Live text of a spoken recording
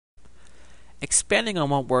expanding on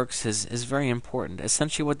what works is very important.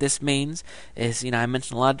 Essentially, what this means is, I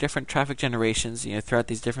mentioned a lot of different traffic generations, throughout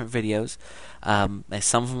these different videos. And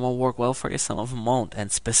some of them will work well for you, some of them won't,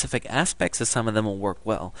 and specific aspects of some of them will work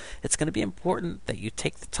well. It's going to be important that you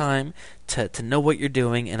take the time to know what you're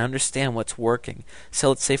doing and understand what's working. So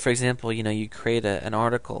let's say, for example, you create an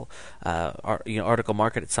article, article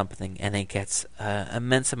marketed something, and it gets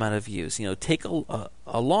immense amount of views. Take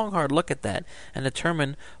a long, hard look at that and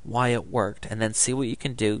determine why it worked, and then see what you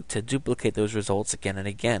can do to duplicate those results again and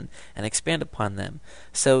again, and expand upon them.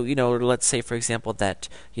 So, let's say, for example, that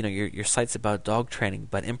your site's about dog training,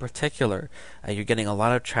 but in particular, you're getting a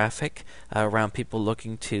lot of traffic around people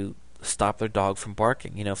looking to stop their dog from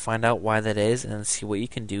barking. Find out why that is, and then see what you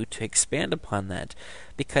can do to expand upon that,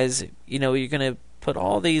 because you're going to put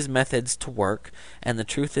all these methods to work, and the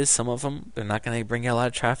truth is, some of them, they're not going to bring you a lot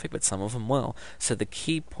of traffic, but some of them will. So the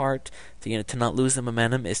key part to not lose the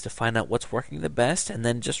momentum is to find out what's working the best, and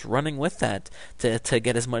then just running with that to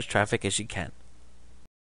get as much traffic as you can.